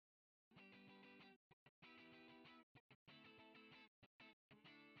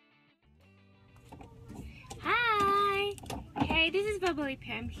Hi, this is Bubbly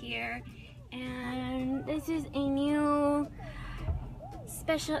Pam here, and this is a new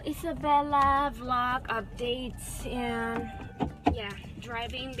special Isabella vlog updates. And yeah,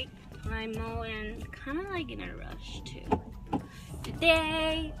 driving big primal and kind of like in a rush too.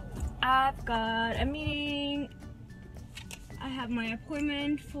 Today I've got a meeting. I have my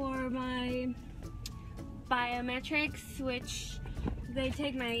appointment for my biometrics, which they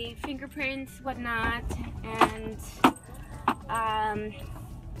take my fingerprints, whatnot, and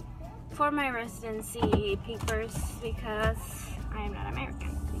for my residency papers, because I am not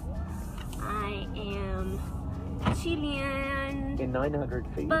American. I am Chilean. In 900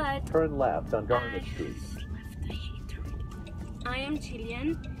 feet, but turn left on Garnet Street. I am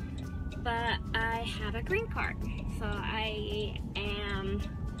Chilean, but I have a green card, so I am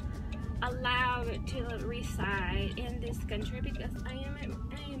allowed to reside in this country because I am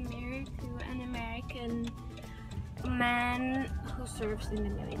married to an American man who serves in the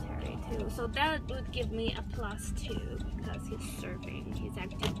military too. So that would give me a plus too, because he's serving his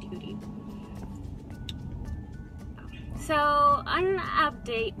active duty. So an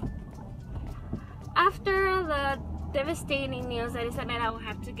update. After the devastating news that Isabella will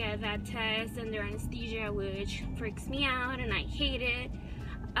have to get that test under anesthesia, which freaks me out and I hate it.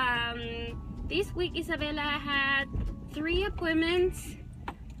 This week Isabella had 3 appointments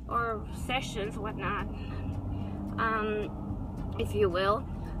or sessions, whatnot, if you will.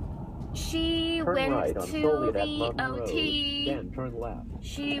 She went right to the OT, then turn left.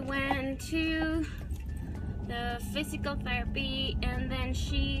 she went to the physical therapy, and then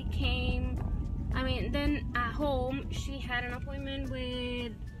she came, then at home she had an appointment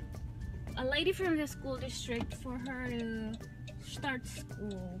with a lady from the school district for her to start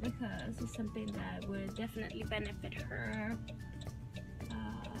school, because it's something that would definitely benefit her.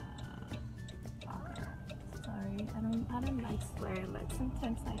 Sorry, I don't like swearing, but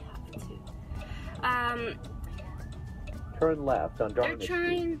sometimes I have to. Turn left on Garnet They're Street.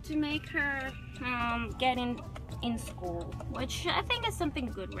 trying to make her get in school, which I think is something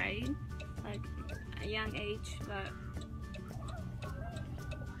good, right? Like a young age, but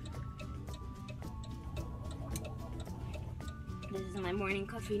this is my morning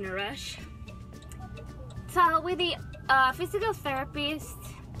coffee in a rush. So with the physical therapist,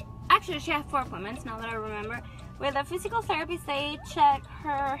 actually she had 4 appointments now that I remember. With the physical therapist, they check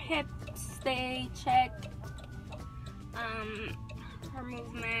her hips, they check her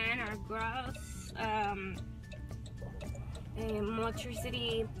movement, her growth,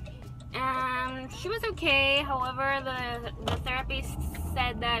 motricity. She was okay. However, the therapist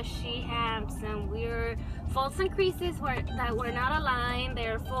said that she had some weird folds and creases that were not aligned.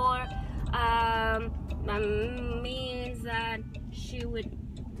 Therefore, that means that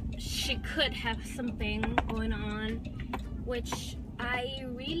she could have something going on, which I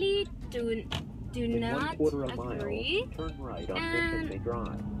really do not agree. Turn right on Bubbly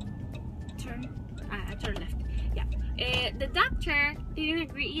Drive. Turn left. Yeah. The doctor didn't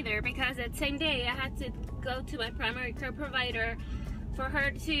agree either, because that same day I had to go to my primary care provider for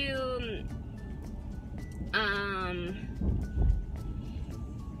her to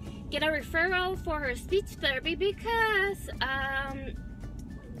get a referral for her speech therapy, because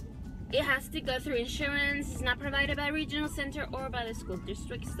it has to go through insurance. It's not provided by regional center or by the school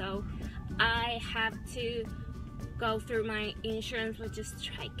district, so I have to go through my insurance, which is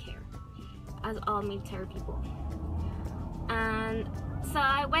TRICARE, as all military people. And so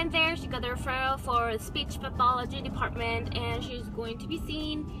I went there. She got the referral for the speech pathology department, and she's going to be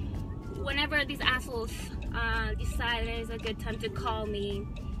seen whenever these assholes decide it is a good time to call me.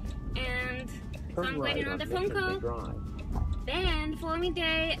 And so I'm waiting on the phone call. Then, following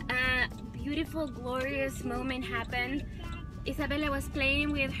day, a beautiful, glorious moment happened. Isabella was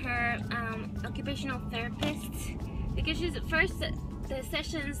playing with her occupational therapist, because she's the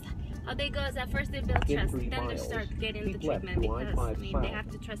sessions, how they go is at first they build trust, then they start getting the treatment, because they have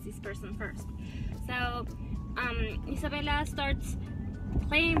to trust this person first. So Isabella starts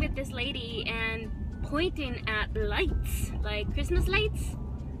playing with this lady and pointing at lights, like Christmas lights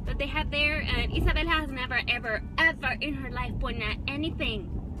that they have there, and Isabella has never ever in her life pointed at anything.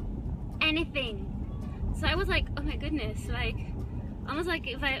 So I was like, oh my goodness, like almost like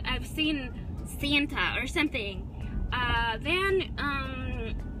if I've seen Santa or something. Then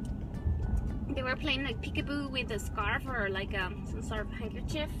they were playing like peekaboo with a scarf or like some sort of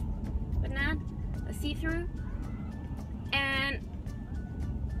handkerchief, but not a see-through, and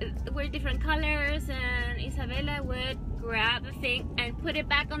were different colors, and Isabella would grab the thing and put it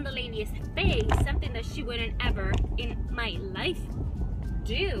back on the lady's face, something that she wouldn't ever in my life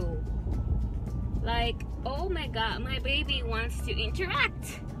do. Like, oh my god, my baby wants to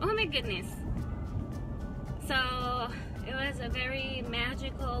interact. Oh my goodness. So it was a very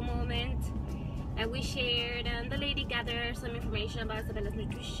magical moment that we shared, and the lady gathered some information about Isabella's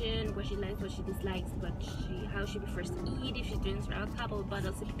nutrition, what she likes, what she dislikes, how she prefers to eat, if she drinks a couple of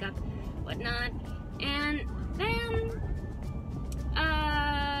bottles of pickup, whatnot. And then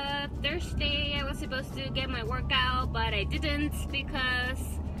Thursday I was supposed to get my workout, but I didn't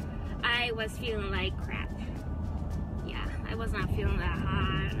because I was feeling like crap. Yeah, I was not feeling that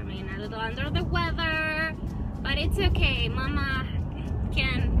hot. I mean, a little under the weather, but it's okay. Mama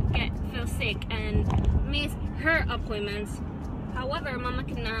can feel sick and miss her appointments. However, Mama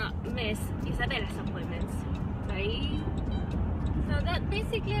cannot miss Isabella's appointments, right? So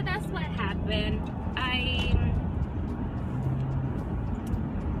that's what happened. I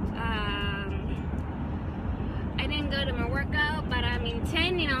didn't go to my workout, but I'm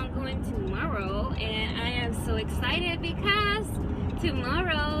intending on going tomorrow, and I am so excited because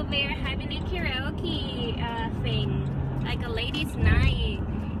tomorrow they're having a karaoke thing, like a ladies' night,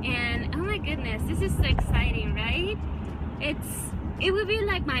 and oh my goodness, this is so exciting, right? It will be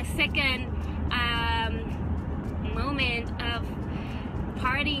like my second moment of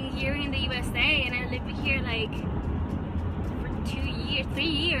partying here in the USA, and I lived here like for 3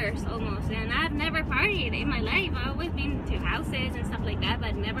 years almost, and I've never partied in my life. I've always been to houses and stuff like that,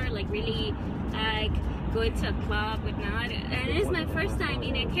 but never like really like going to a club with not. And it's my first time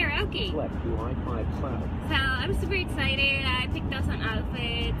in a karaoke. So I'm super excited. I picked out some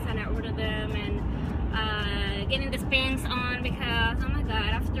outfits and I ordered them, and getting the Spanx on because oh my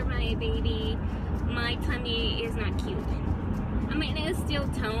god, after my baby, my tummy is not cute. I mean, it's still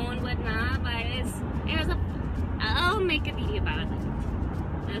toned, whatnot, but I'll make a video about it.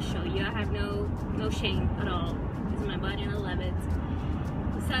 I'll show you. I have no shame at all. This is my body and I love it.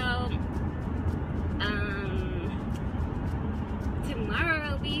 So,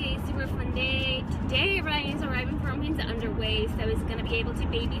 tomorrow will be a super fun day. Today, Ryan is arriving from his underway, so he's gonna be able to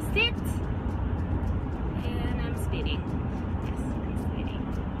babysit. And I'm speeding. Yes, I'm speeding.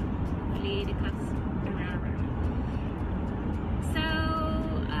 Hopefully the cops are around. So,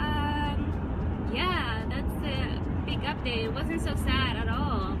 yeah, that's a big update. It wasn't so sad at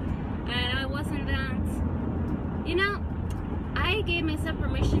all. And I wasn't that, you know, I gave myself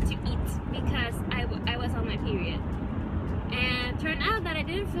permission to eat because I was on my period. And it turned out that I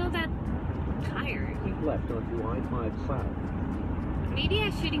didn't feel that tired. Keep left onto I-5 south. Maybe I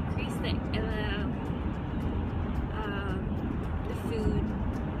should increase the food,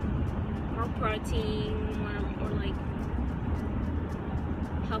 more protein, more like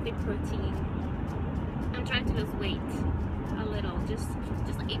healthy protein. I'm trying to lose weight a little, just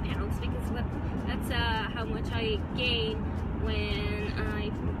like 8 pounds, because that's how much I gained when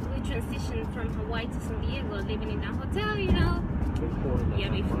I transitioned from Hawaii to San Diego, living in that hotel, you know,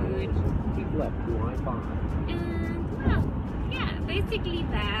 yummy food. Keep left to I-5. And well, yeah, basically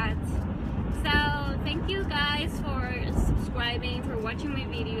that. So thank you guys for subscribing, for watching my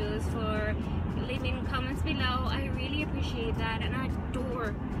videos, for leaving comments below. I really appreciate that, and I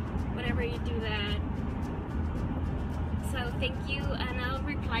adore whenever you do that. So thank you, and I'll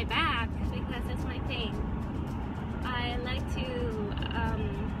reply back because that's my thing. I like to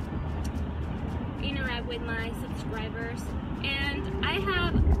interact with my subscribers, and I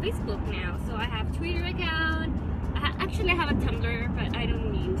have Facebook now, so I have Twitter account. Actually I have a Tumblr, but I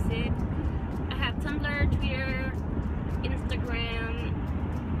don't use it. I have Tumblr, Twitter, Instagram.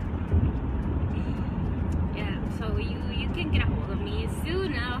 Yeah, so you can get a hold of me.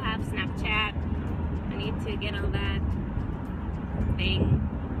 Soon I'll have Snapchat. I need to get on that thing,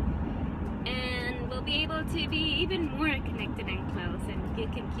 and we'll be able to be even more connected and close, and you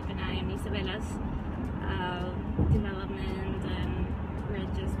can keep an eye on Isabella's development, and we're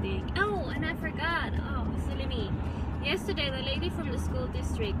just big. Oh, and I forgot, oh silly me, yesterday the lady from the school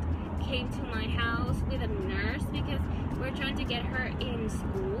district came to my house with a nurse because we're trying to get her in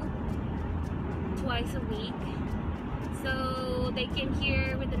school twice a week. So they came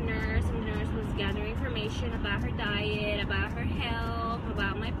here with the nurse, and the nurse was gathering information about her diet, about her health,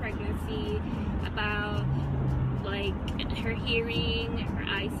 about my pregnancy, about like her hearing, her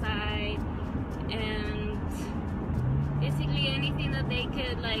eyesight, and basically anything that they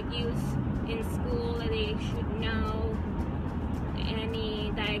could like use in school that they should know,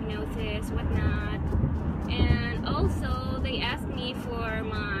 any diagnosis, whatnot. And also they asked me for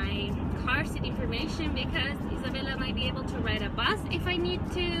my car seat information because Isabella might be able to ride a bus if I need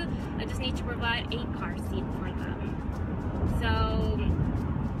to. I just need to provide a car seat for them. So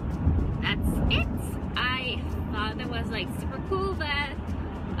that's it. I thought that was like super cool that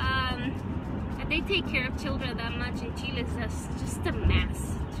they they take care of children that much in Chile. It's just a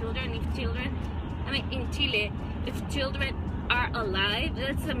mess. In Chile, if children are alive,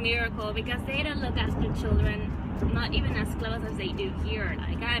 that's a miracle, because they don't look after children, not even as close as they do here.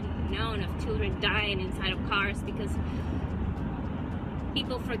 Like, I've known of children dying inside of cars because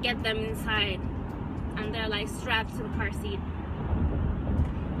people forget them inside and they're like strapped to the car seat.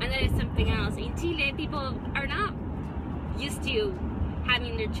 And that is something else. In Chile, people are not used to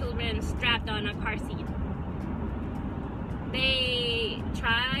having their children strapped on a car seat. They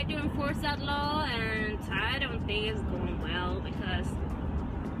try to enforce that law, and I don't think it's going well, because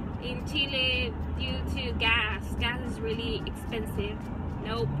in Chile, due to gas is really expensive.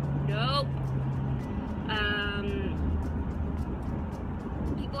 Nope.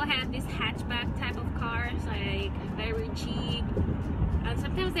 People have this hatchback type of cars, like very cheap, and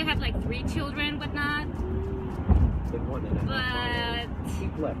sometimes they have like 3 children, but not. In 1.5 miles,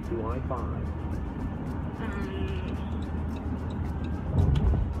 keep left to I-5.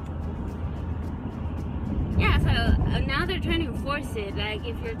 Yeah, so now they're trying to enforce it. Like,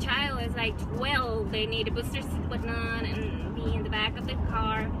 if your child is like 12, they need a booster seat, whatnot, and be in the back of the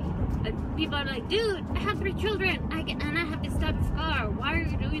car. People are like, dude, I have 3 children, and I have this type of car. Why are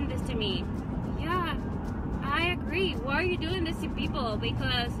you doing this to me? Yeah, I agree. Why are you doing this to people?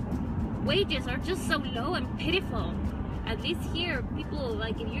 Because wages are just so low and pitiful. At least here, people,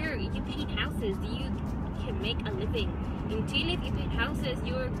 like, if you paint houses, you can make a living. In Chile, if you paint houses,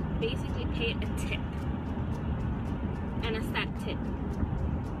 you're basically paid a tip. And a sad tip.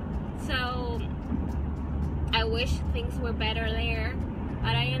 So I wish things were better there,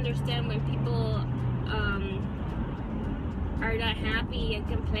 but I understand when people are not happy and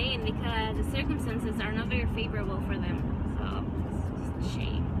complain, because the circumstances are not very favorable for them. So it's just a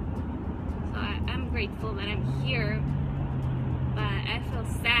shame. So I'm grateful that I'm here, but I feel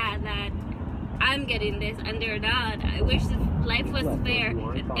sad that I'm getting this and they're not. I wish life was fair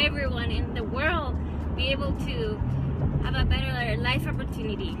and everyone in the world be able to have a better life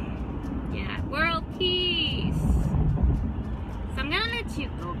opportunity. Yeah, world peace. So I'm gonna let you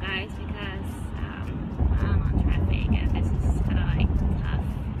go, guys, because I'm on traffic and this is kind of like tough.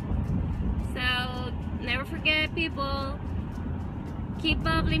 So never forget, people, keep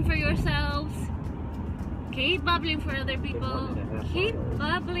bubbling for yourselves, keep bubbling for other people, keep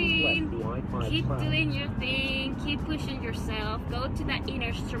bubbling, keep doing your thing, keep pushing yourself, go to that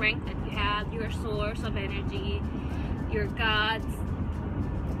inner strength that you have, your source of energy, your gods.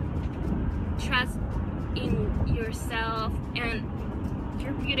 Trust in yourself, and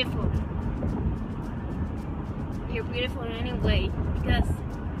you're beautiful. You're beautiful in any way, because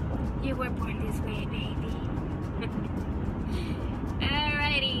you were born this way, baby.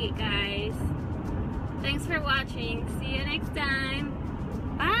 Alrighty, guys. Thanks for watching. See you next time.